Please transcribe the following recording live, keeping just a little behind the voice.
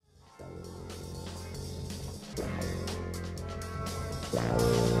All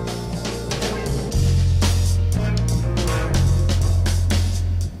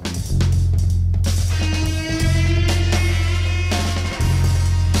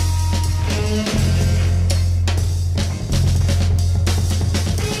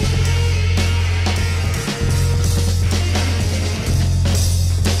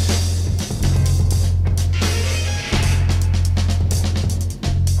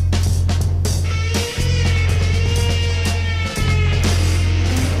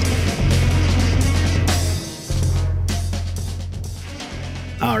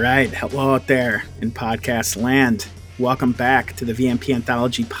right. Hello out there in podcast land. Welcome back to the VMP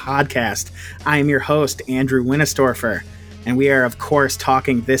Anthology podcast. I am your host, Andrew Winnesdorfer, and we are, of course,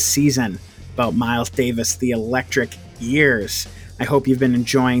 talking this season about Miles Davis, The Electric Years. I hope you've been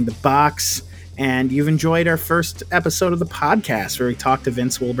enjoying the box, and you've enjoyed our first episode of the podcast where we talked to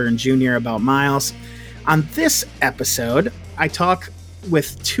Vince Wilburn Jr. about Miles. On this episode, I talk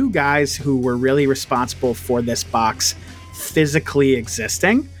with two guys who were really responsible for this box physically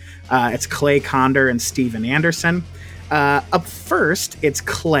existing. It's Clay Condor and Steven Anderson. Up first, it's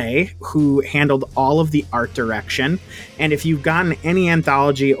Clay, who handled all of the art direction. And if you've gotten any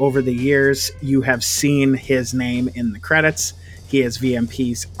anthology over the years, you have seen his name in the credits. He is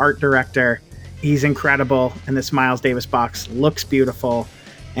VMP's art director. He's incredible, and this Miles Davis box looks beautiful.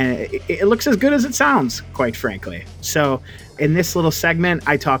 And it looks as good as it sounds, quite frankly. So in this little segment,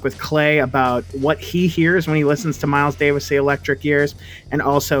 I talk with Clay about what he hears when he listens to Miles Davis, The Electric Years, and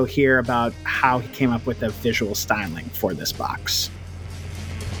also hear about how he came up with the visual styling for this box.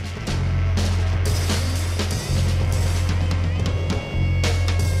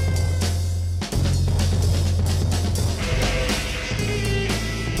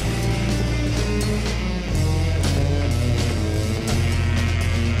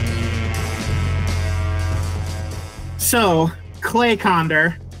 So, Clay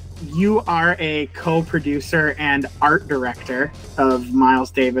Condor, you are a co-producer and art director of Miles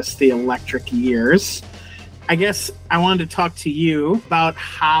Davis, The Electric Years. I guess I wanted to talk to you about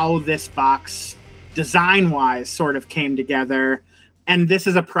how this box, design-wise, sort of came together. And this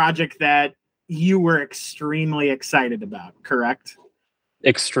is a project that you were extremely excited about, correct?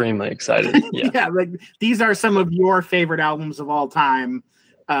 Extremely excited, yeah. Yeah, like these are some of your favorite albums of all time.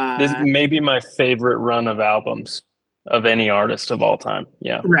 This may be my favorite run of albums of any artist of all time.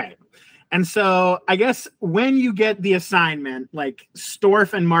 Yeah. Right. And so I guess when you get the assignment, like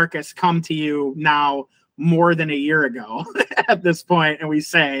Storff and Marcus come to you now more than a year ago at this point, and we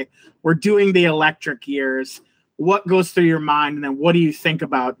say, we're doing the Electric Years. What goes through your mind? And then what do you think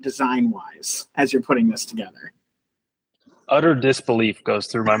about design wise as you're putting this together? Utter disbelief goes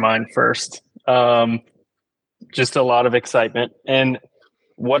through my mind first. Just a lot of excitement. And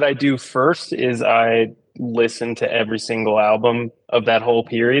what I do first is I listen to every single album of that whole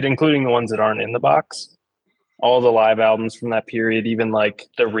period, including the ones that aren't in the box, all the live albums from that period, even like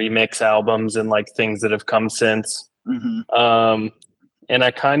the remix albums and like things that have come since. Mm-hmm. And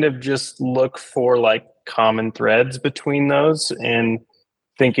I kind of just look for like common threads between those and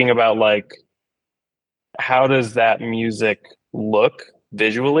thinking about like, how does that music look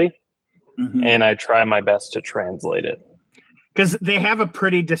visually? Mm-hmm. And I try my best to translate it. Because they have a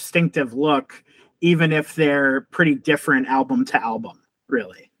pretty distinctive look, even if they're pretty different album to album,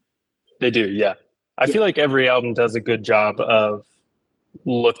 really. They do, yeah. I feel like every album does a good job of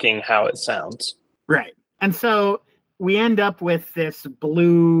looking how it sounds. Right. And so we end up with this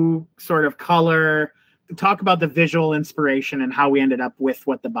blue sort of color. Talk about the visual inspiration and how we ended up with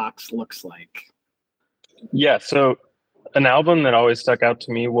what the box looks like. Yeah, so an album that always stuck out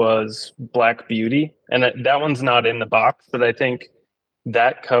to me was Black Beauty. And that one's not in the box, but I think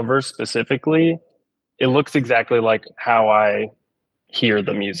that cover specifically, it looks exactly like how I hear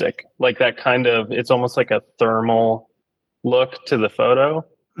the music. Like that kind of, it's almost like a thermal look to the photo,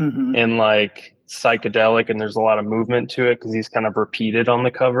 mm-hmm. and like psychedelic, and there's a lot of movement to it because he's kind of repeated on the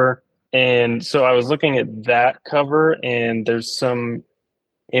cover. And so I was looking at that cover, and there's some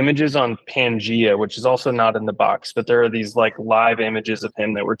images on Pangea, which is also not in the box, but there are these like live images of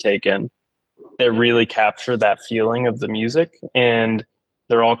him that were taken that really capture that feeling of the music. And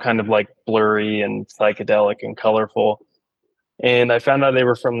they're all kind of like blurry and psychedelic and colorful. And I found out they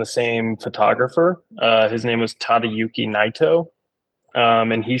were from the same photographer. His name was Tadayuki Naito.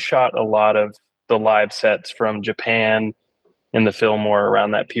 And he shot a lot of the live sets from Japan and the Fillmore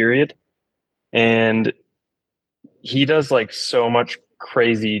around that period. And he does like so much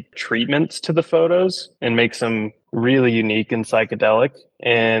crazy treatments to the photos and makes them really unique and psychedelic.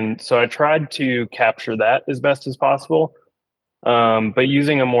 And so I tried to capture that as best as possible. But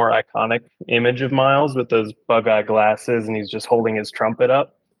using a more iconic image of Miles with those bug-eye glasses, and he's just holding his trumpet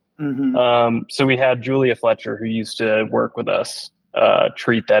up. Mm-hmm. So we had Julia Fletcher, who used to work with us,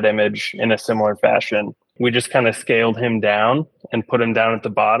 treat that image in a similar fashion. We just kind of scaled him down and put him down at the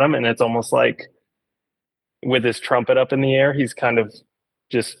bottom, and it's almost like with his trumpet up in the air, he's kind of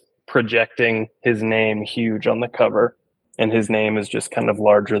just projecting his name huge on the cover, and his name is just kind of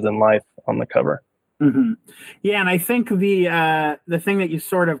larger than life on the cover. Mm-hmm. Yeah, and I think the thing that you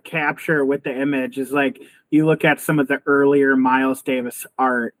sort of capture with the image is like you look at some of the earlier Miles Davis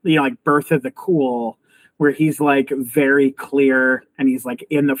art, like Birth of the Cool, where he's like very clear and he's like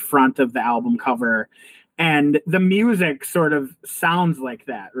in the front of the album cover. And the music sort of sounds like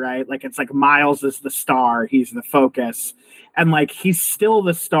that, right? Like it's like Miles is the star, he's the focus. And like he's still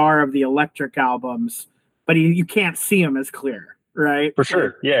the star of the Electric albums, but you can't see him as clear, right? For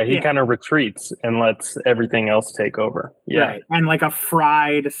sure. Yeah, he kind of retreats and lets everything else take over. Yeah. Right. And like a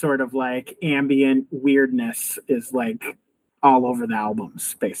fried sort of like ambient weirdness is like all over the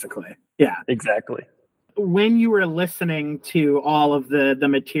albums, basically. Yeah. Exactly. When you were listening to all of the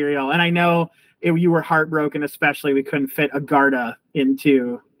material, and I know you were heartbroken, especially we couldn't fit Agartha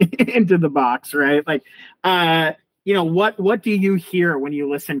into into the box, right? Like what do you hear when you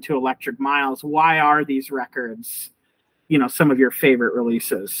listen to Electric Miles? Why are these records some of your favorite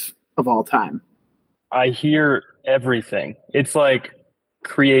releases of all time? I hear everything. It's like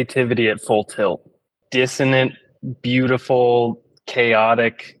creativity at full tilt. Dissonant, beautiful,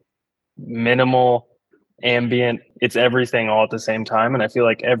 chaotic, minimal, ambient. It's everything all at the same time. And I feel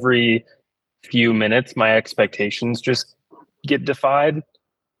like every few minutes, my expectations just get defied.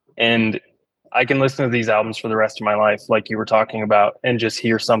 And I can listen to these albums for the rest of my life, like you were talking about, and just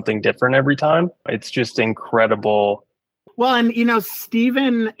hear something different every time. It's just incredible. Well, and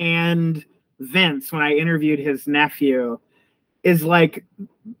Steven and Vince, when I interviewed his nephew, is like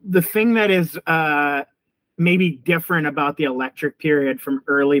the thing that is maybe different about the Electric period from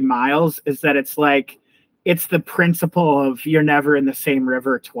early Miles is that it's like it's the principle of you're never in the same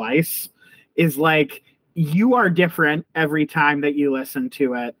river twice. Is like you are different every time that you listen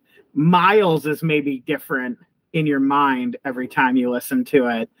to it. Miles is maybe different in your mind every time you listen to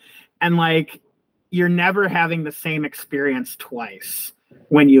it, and like you're never having the same experience twice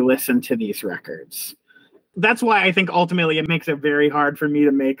when you listen to these records. That's why I think ultimately it makes it very hard for me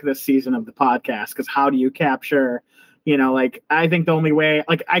to make this season of the podcast, because how do you capture, like I think the only way,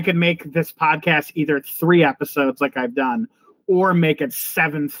 like I could make this podcast either 3 episodes like I've done or make it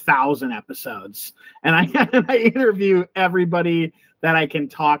 7,000 episodes. And I interview everybody that I can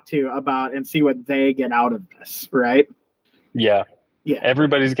talk to about and see what they get out of this, right? Yeah. Yeah.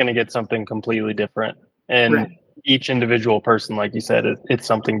 Everybody's going to get something completely different. And right. Each individual person, like you said, it's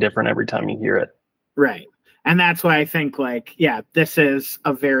something different every time you hear it. Right. And that's why I think this is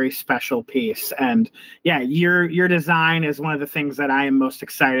a very special piece. And yeah, your design is one of the things that I am most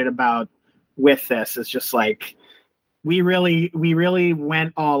excited about with this. Is just like, we really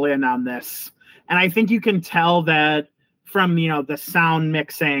went all in on this. And I think you can tell that from, the sound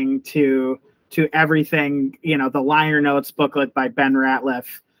mixing to everything, the liner notes booklet by Ben Ratliff.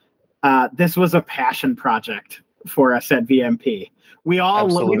 This was a passion project for us at VMP. We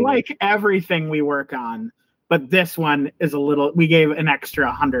like everything we work on, but this one is we gave an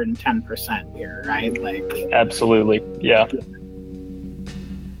extra 110% here, right? Like, absolutely. Yeah.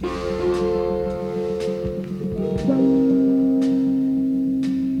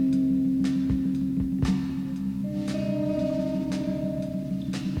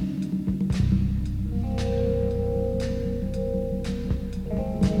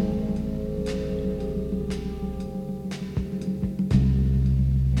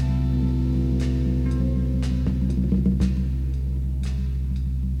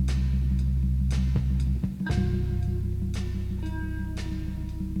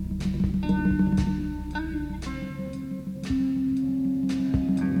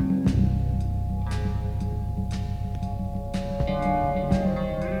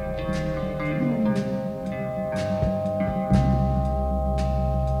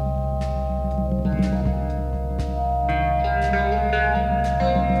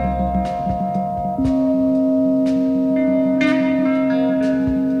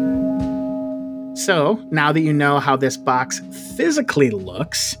 So, now that you know how this box physically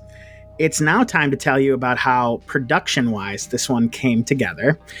looks, it's now time to tell you about how production-wise this one came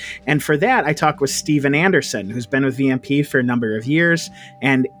together. And for that, I talked with Steven Anderson, who's been with VMP for a number of years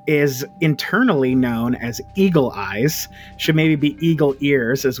and is internally known as Eagle Eyes. Should maybe be Eagle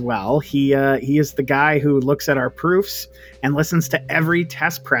Ears as well. He is the guy who looks at our proofs and listens to every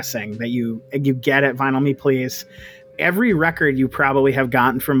test pressing that you get at Vinyl Me Please. every record you probably have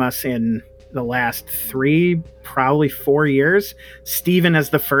gotten from us in the last 3, probably 4 years, Steven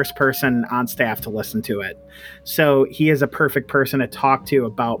is the first person on staff to listen to it. So he is a perfect person to talk to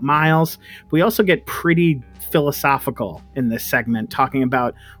about Miles. We also get pretty philosophical in this segment, talking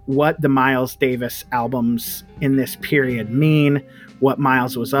about what the Miles Davis albums in this period mean, what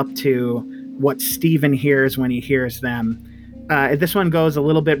Miles was up to, what Steven hears when he hears them. This one goes a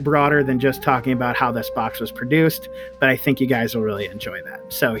little bit broader than just talking about how this box was produced, but I think you guys will really enjoy that.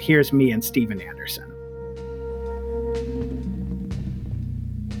 So here's me and Steven Anderson.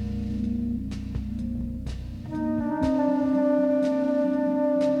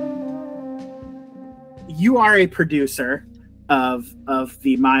 You are a producer of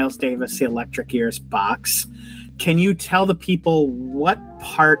the Miles Davis The Electric Years box. Can you tell the people what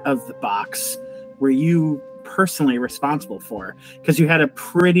part of the box were you personally responsible for? Because you had a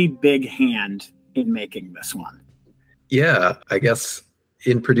pretty big hand in making this one. Yeah, I guess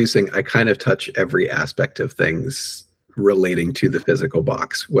in producing, I kind of touch every aspect of things relating to the physical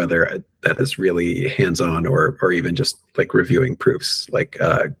box, whether that is really hands-on or even just like reviewing proofs, like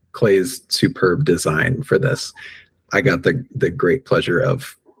Clay's superb design for this. I got the great pleasure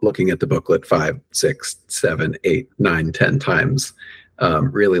of looking at the booklet 5, 6, 7, 8, 9, 10 times,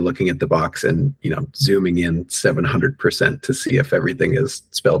 really looking at the box and, zooming in 700% to see if everything is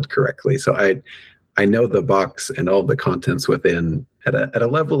spelled correctly. So I know the box and all the contents within at a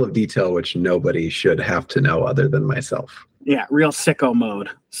level of detail which nobody should have to know other than myself. Yeah, real sicko mode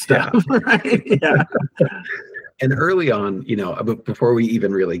stuff. Yeah. Right? Yeah. And early on, before we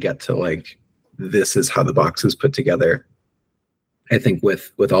even really get to like, this is how the box is put together, I think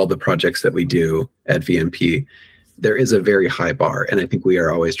with all the projects that we do at VMP, there is a very high bar. And I think we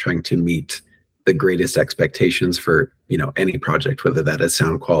are always trying to meet the greatest expectations for, any project, whether that is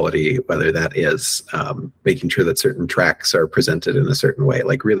sound quality, whether that is making sure that certain tracks are presented in a certain way,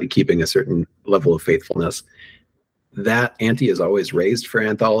 like really keeping a certain level of faithfulness. That ante is always raised for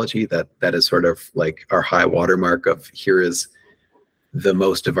Anthology. That is sort of like our high watermark of here is the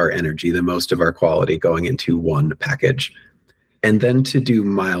most of our energy, the most of our quality going into one package. And then to do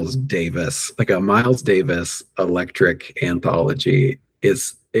Miles Davis, like a Miles Davis electric anthology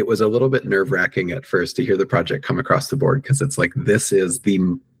it was a little bit nerve-wracking at first to hear the project come across the board, because it's like, this is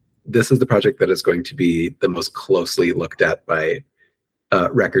the project that is going to be the most closely looked at by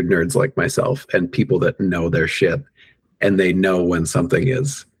record nerds like myself and people that know their shit, and they know when something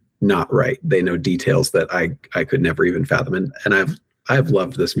is not right. They know details that I could never even fathom. And I've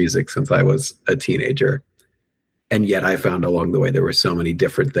loved this music since I was a teenager. And yet I found along the way there were so many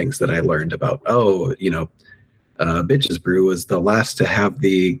different things that I learned about, Bitches Brew was the last to have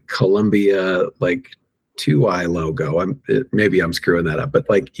the Columbia like 2i logo. Maybe I'm screwing that up, but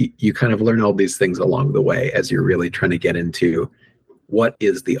like you kind of learn all these things along the way as you're really trying to get into what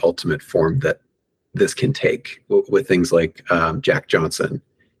is the ultimate form that this can take with things like Jack Johnson.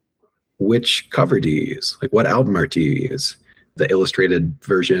 Which cover do you use? Like what album art do you use? The illustrated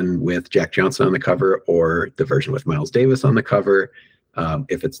version with Jack Johnson on the cover or the version with Miles Davis on the cover?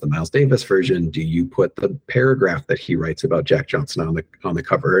 If it's the Miles Davis version, do you put the paragraph that he writes about Jack Johnson on the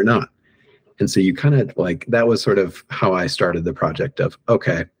cover or not? And so you kind of like, that was sort of how I started the project of,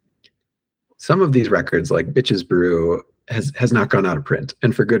 okay, some of these records like Bitches Brew has not gone out of print,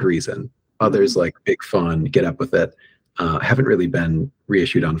 and for good reason. Others like Big Fun, Get Up With It, haven't really been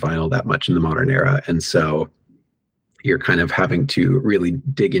reissued on vinyl that much in the modern era. And so you're kind of having to really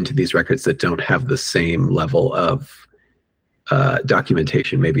dig into these records that don't have the same level of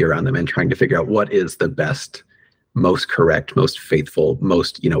documentation maybe around them, and trying to figure out what is the best, most correct, most faithful,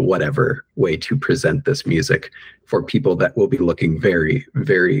 most, whatever way to present this music for people that will be looking very,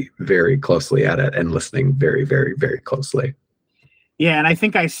 very, very closely at it and listening very, very, very closely. Yeah, and I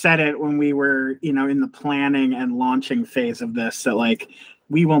think I said it when we were, in the planning and launching phase of this, that like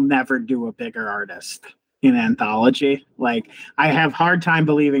we will never do a bigger artist in Anthology. Like I have hard time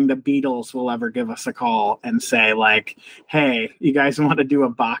believing the Beatles will ever give us a call and say like, hey, you guys want to do a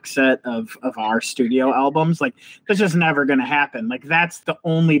box set of our studio albums? Like that's just never going to happen. Like that's the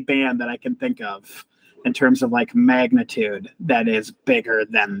only band that I can think of in terms of like magnitude that is bigger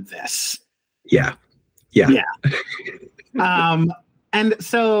than this. Yeah. And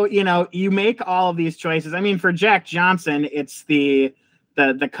so, you make all of these choices. I mean, for Jack Johnson, it's the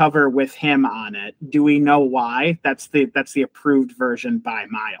cover with him on it. Do we know why? That's the approved version by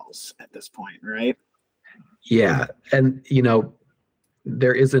Miles at this point, right? Yeah. And,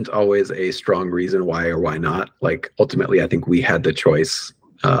 there isn't always a strong reason why or why not. Like ultimately, I think we had the choice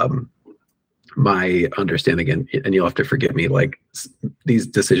my understanding, and you'll have to forgive me, like these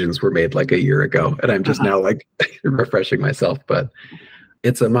decisions were made like a year ago, and I'm just now like refreshing myself, but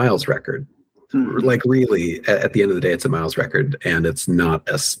it's a Miles record. Like really, at the end of the day, it's a Miles record, and it's not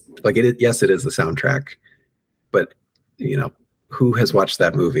as like it. Yes, it is the soundtrack, but who has watched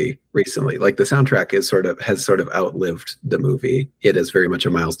that movie recently? Like the soundtrack has sort of outlived the movie. It is very much a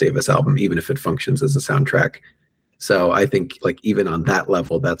Miles Davis album, even if it functions as a soundtrack. So I think like even on that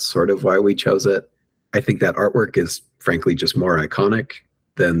level, that's sort of why we chose it. I think that artwork is frankly just more iconic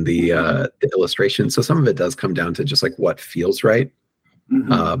than the illustration. So some of it does come down to just like what feels right.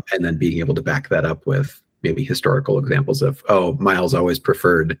 And then being able to back that up with maybe historical examples of, Miles always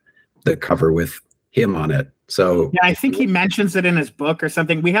preferred the cover with him on it. So yeah, I think he mentions it in his book or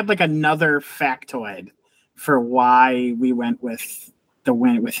something. We had like another factoid for why we went with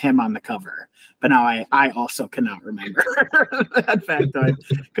him on the cover. But now I also cannot remember that factoid.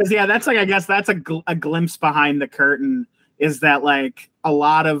 Because yeah, that's like, I guess that's a glimpse behind the curtain, is that like a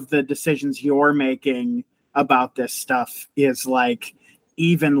lot of the decisions you're making about this stuff is like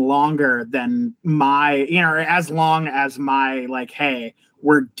even longer than my, as long as my like, hey,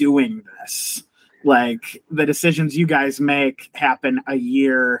 we're doing this. Like the decisions you guys make happen a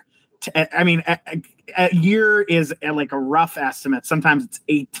year. A year is like a rough estimate. Sometimes it's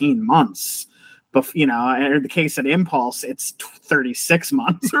 18 months. But, in the case of Impulse, it's 36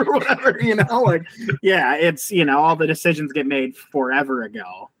 months or whatever, like, yeah, it's, all the decisions get made forever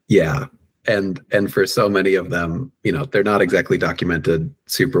ago. Yeah. And for so many of them, they're not exactly documented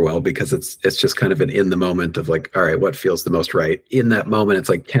super well, because it's just kind of an in the moment of like, all right, what feels the most right in that moment? It's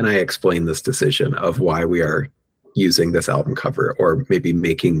like, can I explain this decision of why we are using this album cover, or maybe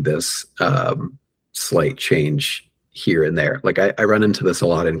making this slight change here and there? Like I run into this a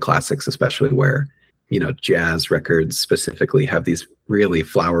lot in classics, especially where, jazz records specifically have these really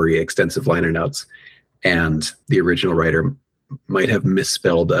flowery, extensive liner notes, and the original writer might have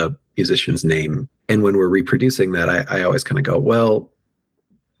misspelled a musician's name. And when we're reproducing that, I always kind of go, well,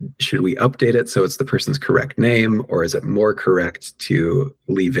 should we update it so it's the person's correct name, or is it more correct to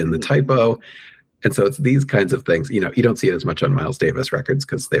leave in the typo? And so it's these kinds of things. You don't see it as much on Miles Davis records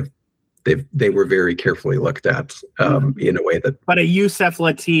because they were very carefully looked at in a way that. But a Yusef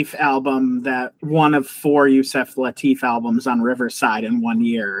Lateef album, that one of 4 Yusef Lateef albums on Riverside in 1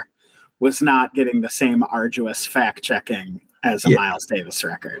 year, was not getting the same arduous fact checking as a Miles Davis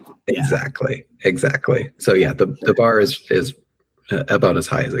record. Yeah. Exactly. So yeah, the bar is about as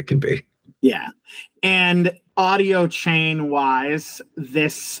high as it can be. Yeah. And audio chain wise,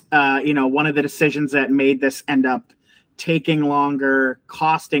 this, one of the decisions that made this end up taking longer,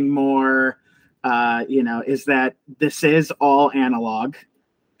 costing more, is that this is all analog.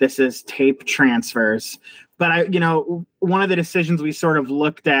 This is tape transfers. But one of the decisions we sort of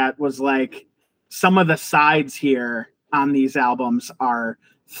looked at was like some of the sides here on these albums are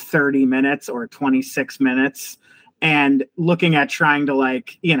 30 minutes or 26 minutes. And looking at trying to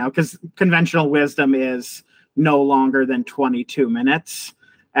like, because conventional wisdom is no longer than 22 minutes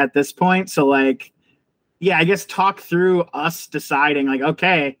at this point. So like, yeah, I guess talk through us deciding like,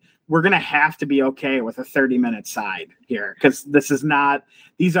 okay, we're going to have to be okay with a 30-minute side here. Because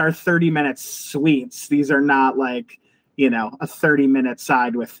these are 30-minute suites. These are not like, a 30-minute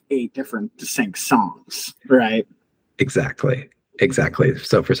side with 8 different distinct songs, right? Exactly.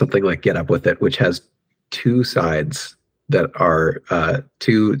 So for something like Get Up With It, which has 2 sides that are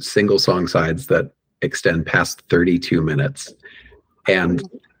 2 single song sides that extend past 32 minutes. And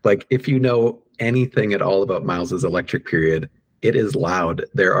like, if you know anything at all about Miles's electric period, it is loud.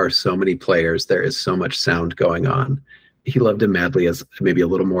 There are so many players. There is so much sound going on. He Loved Him Madly as maybe a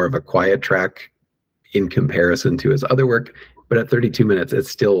little more of a quiet track in comparison to his other work. But at 32 minutes, it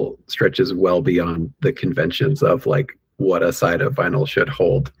still stretches well beyond the conventions of like what a side of vinyl should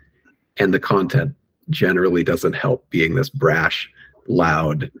hold. And the content generally doesn't help being this brash,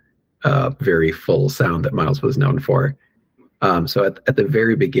 loud, very full sound that Miles was known for. So at the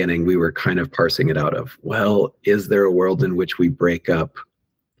very beginning, we were kind of parsing it out of, well, is there a world in which we break up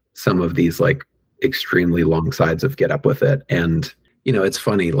some of these like extremely long sides of Get Up With It? And, it's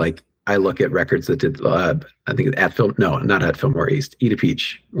funny, like I look at records that did, I think not at Fillmore East, Eat a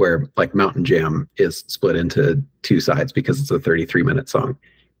Peach, where like Mountain Jam is split into 2 sides because it's a 33-minute song.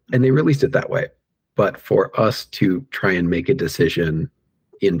 And they released it that way. But for us to try and make a decision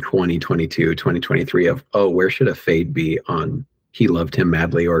in 2022, 2023 of, where should a fade be on He Loved Him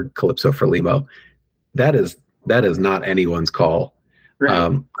Madly or Calypso for Limo? That is not anyone's call.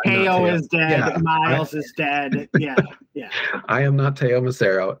 Right. Teo is dead. Yeah, Miles is dead. Yeah. I am not Teo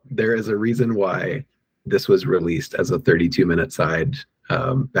Macero. There is a reason why this was released as a 32-minute side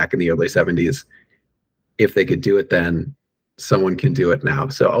back in the early 70s. If they could do it then, someone can do it now.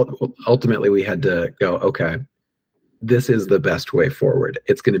 So ultimately we had to go, okay, this is the best way forward.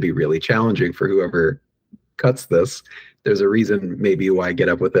 It's going to be really challenging for whoever cuts this. There's a reason maybe why Get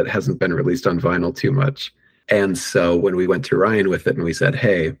Up With It hasn't been released on vinyl too much. And so when we went to Ryan with it and we said,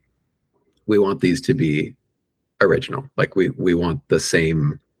 hey, we want these to be original. Like we want the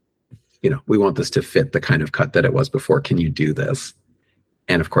same, we want this to fit the kind of cut that it was before. Can you do this?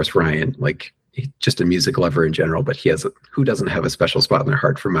 And of course, Ryan, like just a music lover in general, but who doesn't have a special spot in their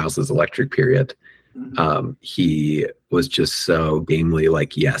heart for Miles's Electric Period? Mm-hmm. He was just so gamely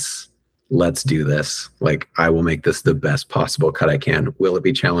like, yes, let's do this. Like, I will make this the best possible cut I can. Will it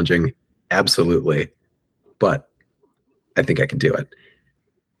be challenging? Absolutely. But I think I can do it.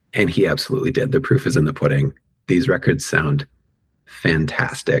 And he absolutely did. The proof is in the pudding. These records sound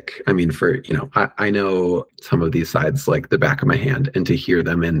fantastic. I mean, I know some of these sides like the back of my hand, and to hear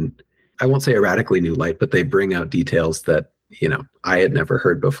them in, I won't say a radically new light, but they bring out details that, I had never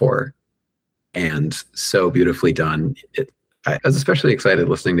heard before. And so beautifully done. I was especially excited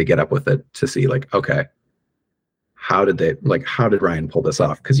listening to Get Up With It to see like, okay, how did Ryan pull this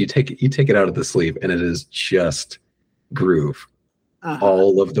off? Because you take it out of the sleeve and it is just groove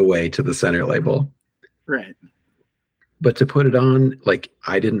all of the way to the center label. Right. But to put it on, like,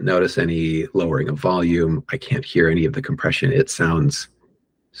 I didn't notice any lowering of volume. I can't hear any of the compression. It sounds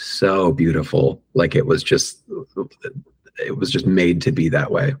so beautiful. Like it was just made to be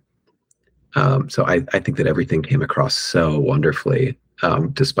that way. So I think that everything came across so wonderfully,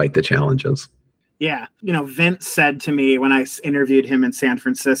 despite the challenges. Yeah. Vince said to me when I interviewed him in San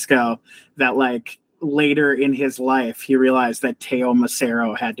Francisco that like later in his life, he realized that Teo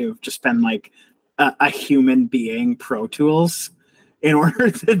Macero had to have just been like a human being Pro Tools in order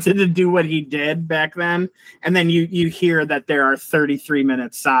to do what he did back then. And then you hear that there are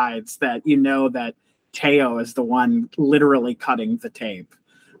 33-minute sides that that Teo is the one literally cutting the tape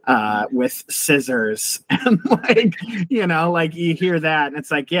with scissors. And like, you hear that and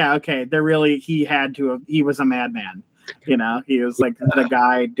it's like, yeah, okay, he was a madman. He was like the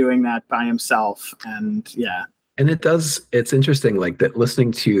guy doing that by himself. And yeah. And it's interesting, like that,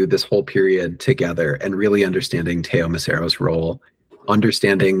 listening to this whole period together and really understanding Teo Macero's role,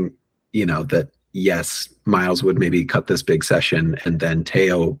 understanding, that yes, Miles would maybe cut this big session and then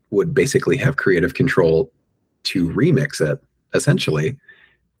Teo would basically have creative control to remix it, essentially.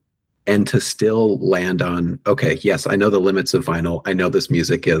 And to still land on, okay, yes, I know the limits of vinyl. I know this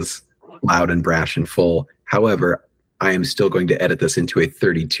music is loud and brash and full. However, I am still going to edit this into a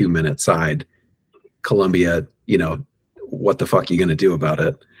 32-minute side. Columbia, what the fuck are you going to do about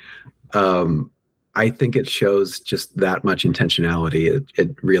it? I think it shows just that much intentionality.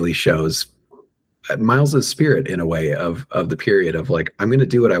 It really shows Miles's spirit in a way of the period of like, I'm going to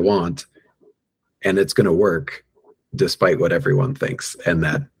do what I want and it's going to work despite what everyone thinks. And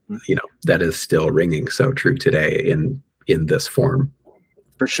that, that is still ringing so true today in this form.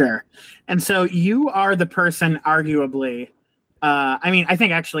 For sure. And so you are the person arguably, I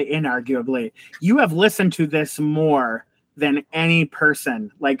think actually inarguably, you have listened to this more than any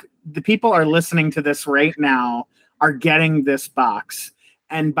person. Like the people are listening to this right now are getting this box.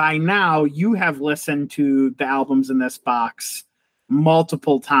 And by now you have listened to the albums in this box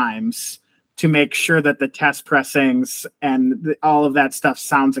multiple times to make sure that the test pressings and all of that stuff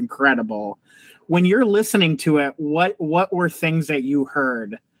sounds incredible. When you're listening to it, what were things that you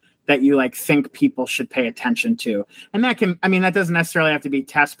heard that you like think people should pay attention to? And that that doesn't necessarily have to be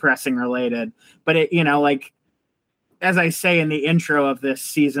test pressing related, but it, like, as I say in the intro of this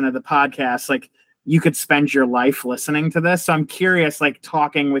season of the podcast, like you could spend your life listening to this. So I'm curious, like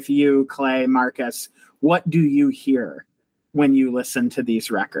talking with you, Clay, Marcus, what do you hear when you listen to these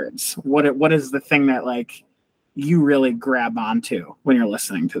records? What is the thing that like you really grab onto when you're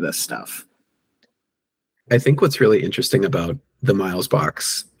listening to this stuff? I think what's really interesting about the Miles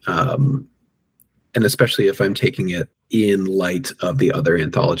box, and especially if I'm taking it in light of the other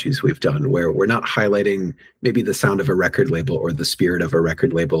anthologies we've done, where we're not highlighting maybe the sound of a record label or the spirit of a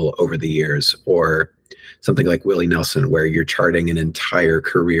record label over the years, or something like Willie Nelson, where you're charting an entire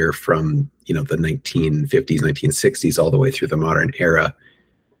career from, the 1950s, 1960s, all the way through the modern era,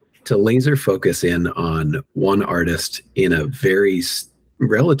 to laser focus in on one artist in a very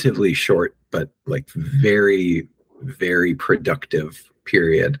relatively short, but like very, very productive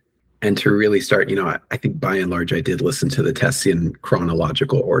period. And to really start, I think by and large, I did listen to the tests in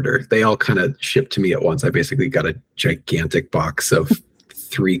chronological order. They all kind of shipped to me at once. I basically got a gigantic box of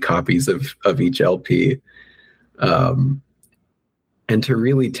 3 copies of each LP. And to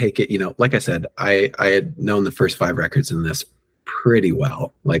really take it, like I said, I had known the first 5 records in this pretty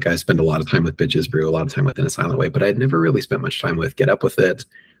well. Like I spent a lot of time with Bitches Brew, a lot of time with In a Silent Way, but I'd never really spent much time with Get Up With It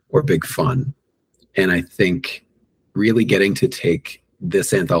or Big Fun. And I think really getting to take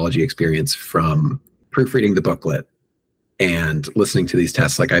this anthology experience from proofreading the booklet and listening to these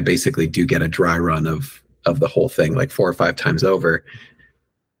tests, like I basically do get a dry run of the whole thing, like 4 or 5 times over.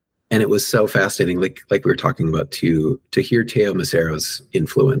 And it was so fascinating, like we were talking about, to hear Teo Macero's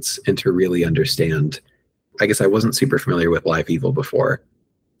influence and to really understand. I guess I wasn't super familiar with Live Evil before,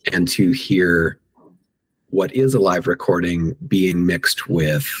 and to hear what is a live recording being mixed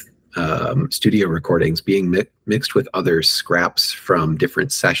with studio recordings, being mixed with other scraps from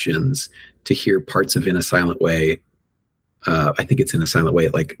different sessions, to hear parts of In a Silent Way, I think it's In a Silent Way,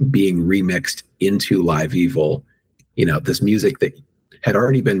 like being remixed into Live Evil, this music that had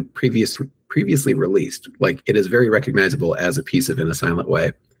already been previously released. Like it is very recognizable as a piece of In a Silent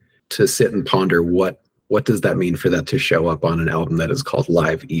Way. To sit and ponder what does that mean for that to show up on an album that is called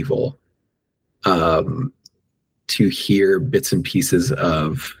Live Evil? To hear bits and pieces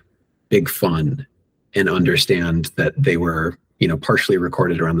of Big Fun and understand that they were, partially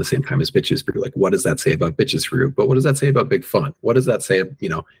recorded around the same time as Bitches Brew. Like, what does that say about Bitches Brew? But what does that say about Big Fun? What does that say?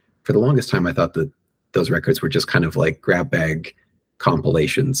 For the longest time, I thought that those records were just kind of like grab bag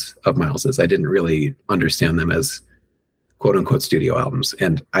compilations of Miles's. I didn't really understand them as quote unquote studio albums.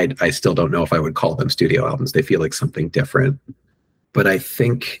 And I still don't know if I would call them studio albums. They feel like something different. But I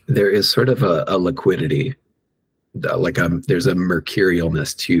think there is sort of a liquidity, there's a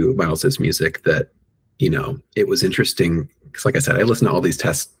mercurialness to Miles's music that, it was interesting. Because like I said, I listened to all these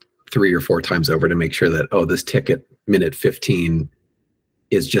tests 3 or 4 times over to make sure that, this tick at minute 15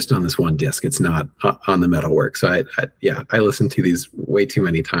 is just on this one disc. It's not on the metalwork. So I listened to these way too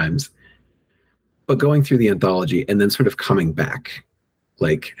many times. But going through the anthology and then sort of coming back,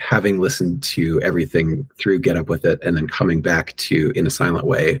 like having listened to everything through Get Up With It and then coming back to In a Silent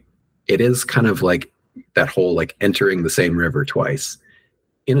Way, it is kind of like that whole like entering the same river twice.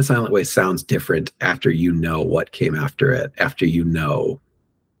 In a Silent Way sounds different after you know what came after it, after you know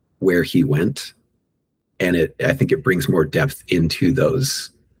where he went. And I think it brings more depth into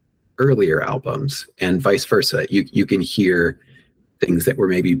those earlier albums, and vice versa. You can hear things that were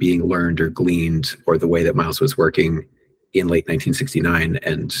maybe being learned or gleaned, or the way that Miles was working in late 1969,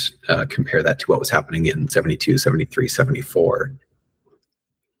 and compare that to what was happening in 72, 73, 74.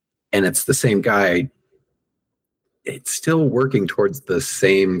 And it's the same guy. It's still working towards the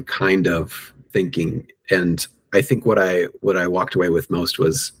same kind of thinking. And I think what I walked away with most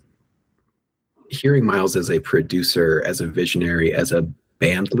was hearing Miles as a producer, as a visionary, as a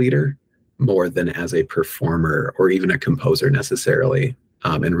band leader, more than as a performer or even a composer necessarily,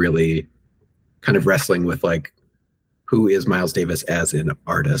 and really kind of wrestling with like, who is Miles Davis as an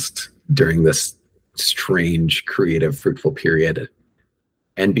artist during this strange, creative, fruitful period.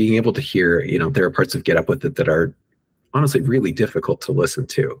 And being able to hear, there are parts of Get Up With It that are honestly really difficult to listen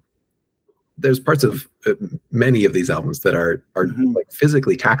to. There's parts of many of these albums that are like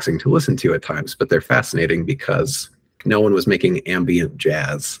physically taxing to listen to at times, but they're fascinating because no one was making ambient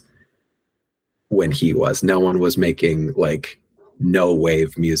jazz when he was. No one was making like no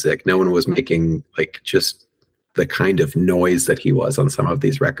wave music. No one was making like just the kind of noise that he was on some of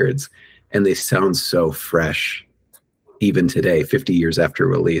these records. And they sound so fresh even today, 50 years after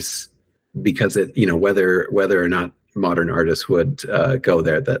release, because it, whether or not modern artists would go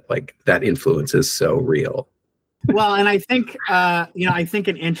there, that like that influence is so real. Well, and I think, I think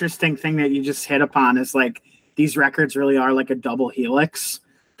an interesting thing that you just hit upon is like, these records really are like a double helix.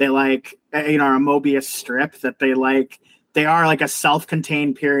 They like, are a Mobius strip, that they are like a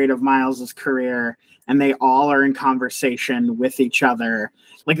self-contained period of Miles's career, and they all are in conversation with each other.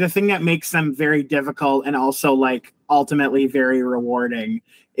 Like the thing that makes them very difficult and also like ultimately very rewarding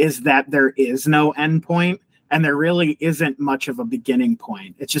is that there is no end point, and there really isn't much of a beginning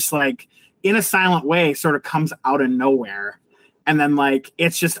point. It's just like In a Silent Way sort of comes out of nowhere. And then like,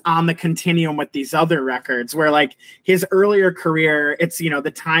 it's just on the continuum with these other records where like his earlier career, it's, the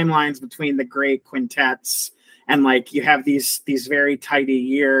timelines between the great quintets, and like you have these very tidy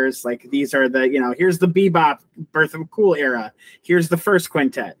years. Like these are the, here's the bebop birth of cool era. Here's the first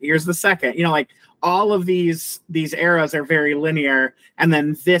quintet. Here's the second, like all of these eras are very linear. And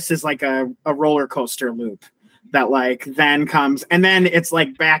then this is like a roller coaster loop that like then comes, and then it's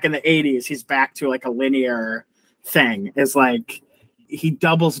like back in the 80s, he's back to like a linear thing. Is like he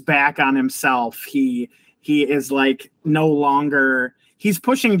doubles back on himself. He is like no longer, he's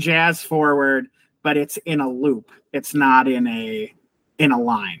pushing jazz forward, but it's in a loop. It's not in a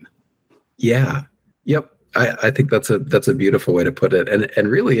line. Yeah. Yep. I think that's a beautiful way to put it. And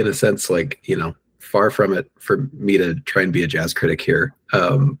really in a sense, like, far from it for me to try and be a jazz critic here.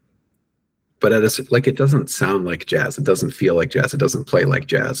 But it doesn't sound like jazz. It doesn't feel like jazz. It doesn't play like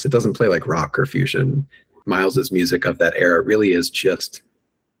jazz. It doesn't play like rock or fusion. Miles's music of that era really is just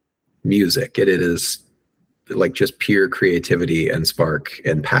music. It is like just pure creativity and spark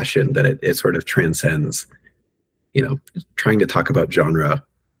and passion that it sort of transcends. Trying to talk about genre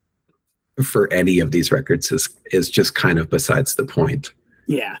for any of these records is just kind of besides the point.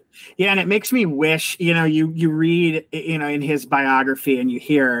 Yeah. And it makes me wish, you read, in his biography and you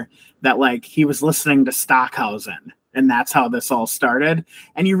hear that like he was listening to Stockhausen and that's how this all started.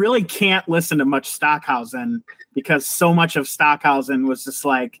 And you really can't listen to much Stockhausen because so much of Stockhausen was just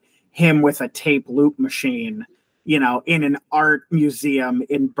like him with a tape loop machine, in an art museum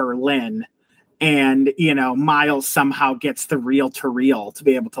in Berlin. And, Miles somehow gets the reel-to-reel to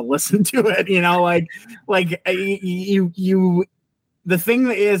be able to listen to it, the thing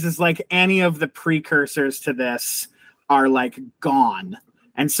is like any of the precursors to this are like gone.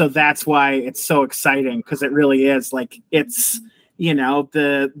 And so that's why it's so exciting because it really is like it's,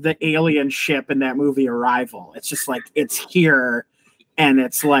 the alien ship in that movie Arrival. It's just like it's here and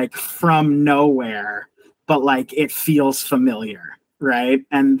it's like from nowhere, but like it feels familiar. Right.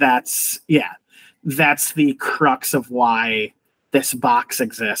 And that's the crux of why this box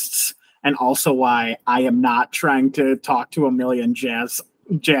exists. And also why I am not trying to talk to a million jazz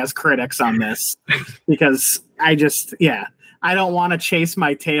critics on this because I don't want to chase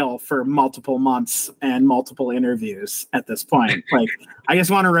my tail for multiple months and multiple interviews at this point. Like, I just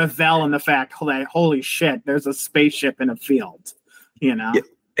want to revel in the fact that, holy shit, there's a spaceship in a field, Yeah,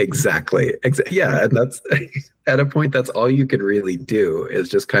 exactly. Yeah. And that's at a point, that's all you can really do is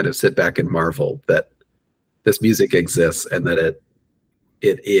just kind of sit back and marvel that this music exists and that it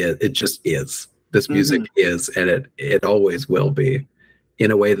just is. This music is, and it always will be,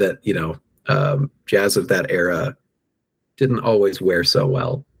 in a way that jazz of that era didn't always wear so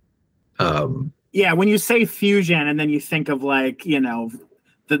well. When you say fusion, and then you think of like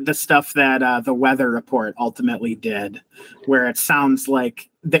the stuff that the Weather Report ultimately did, where it sounds like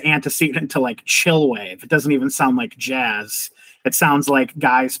the antecedent to like chill wave. It doesn't even sound like jazz. It sounds like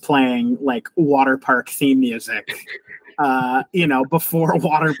guys playing like water park theme music. Before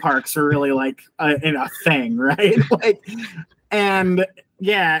water parks are really like a thing, right? And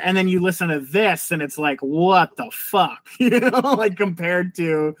then you listen to this and it's like, what the fuck, like compared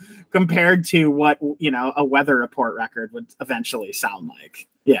to what, a Weather Report record would eventually sound like.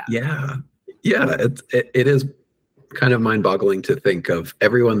 Yeah. It is kind of mind boggling to think of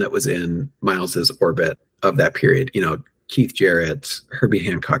everyone that was in Miles's orbit of that period, Keith Jarrett, Herbie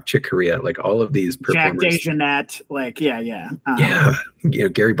Hancock, Chick Corea, like all of these performers. Jack DeJohnette, like,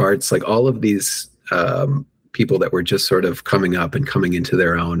 Gary Bartz, like all of these people that were just sort of coming up and coming into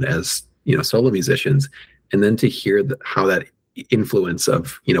their own as, solo musicians. And then to hear how that influence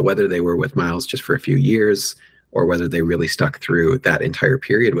of, whether they were with Miles just for a few years or whether they really stuck through that entire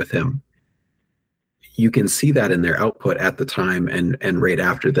period with him, you can see that in their output at the time and right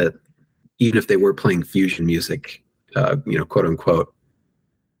after that, even if they were playing fusion music, quote unquote,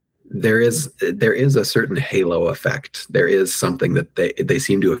 there is a certain halo effect. There is something that they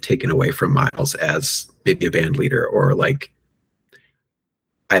seem to have taken away from Miles as maybe a band leader, or like,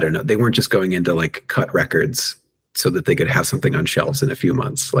 I don't know. They weren't just going into like cut records so that they could have something on shelves in a few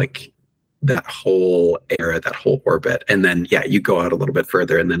months. Like that whole era, that whole orbit. And then, you go out a little bit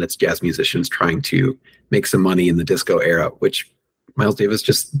further and then it's jazz musicians trying to make some money in the disco era, which Miles Davis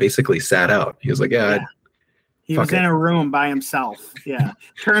just basically sat out. He was like, he was in a room by himself. Yeah.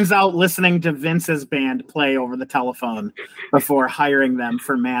 Turns out listening to Vince's band play over the telephone before hiring them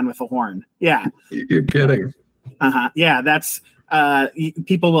for Man with a Horn. Yeah. You're kidding. Yeah. That's,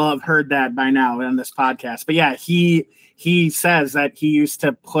 people will have heard that by now on this podcast, but he says that he used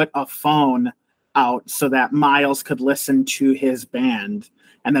to put a phone out so that Miles could listen to his band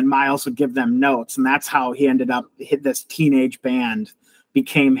and then Miles would give them notes. And that's how he ended up this teenage band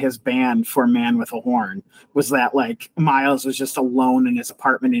became his band for Man with a Horn, was that like Miles was just alone in his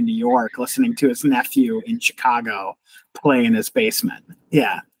apartment in New York listening to his nephew in Chicago play in his basement.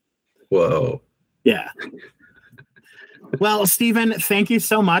 Yeah. Whoa. Yeah. Well, Stephen, thank you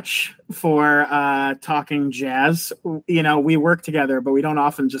so much for talking jazz. We work together, but we don't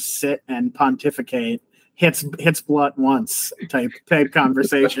often just sit and pontificate hits blunt once type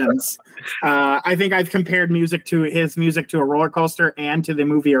conversations. I think I've compared his music to a roller coaster and to the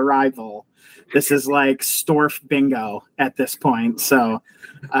movie Arrival. This is like Storff bingo at this point. So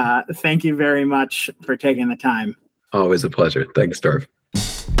thank you very much for taking the time. Always a pleasure. Thanks, Storff.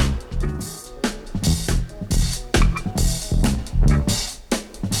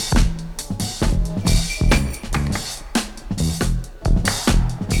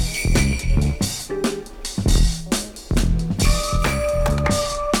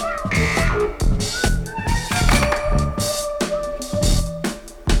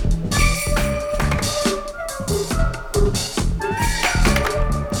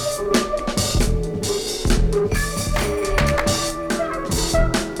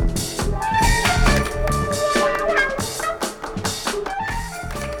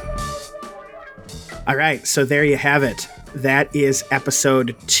 All right, so there you have it. That is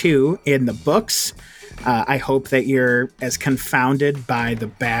episode 2 in the books. I hope that you're as confounded by the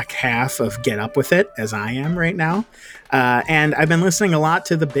back half of Get Up With It as I am right now. And I've been listening a lot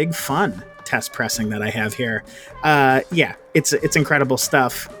to the Big Fun test pressing that I have here. Yeah, it's incredible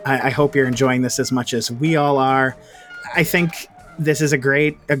stuff. I hope you're enjoying this as much as we all are. I think this is a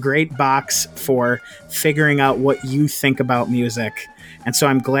great box for figuring out what you think about music. And so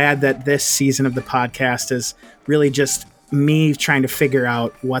I'm glad that this season of the podcast is really just me trying to figure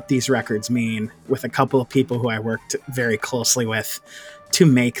out what these records mean with a couple of people who I worked very closely with to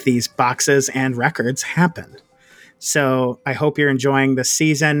make these boxes and records happen. So I hope you're enjoying this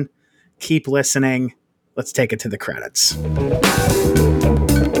season. Keep listening. Let's take it to the credits.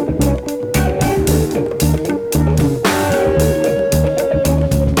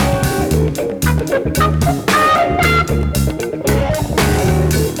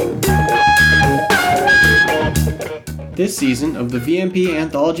 This season of the VMP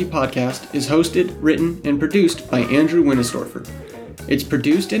Anthology podcast is hosted, written, and produced by Andrew Winestorfer. It's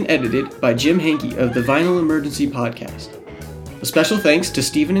produced and edited by Jim Hankey of the Vinyl Emergency podcast. A special thanks to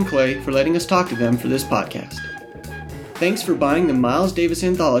Stephen and Clay for letting us talk to them for this podcast. Thanks for buying the Miles Davis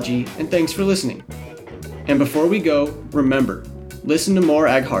Anthology, and thanks for listening. And before we go, remember, listen to more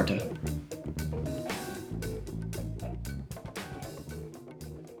Agharta.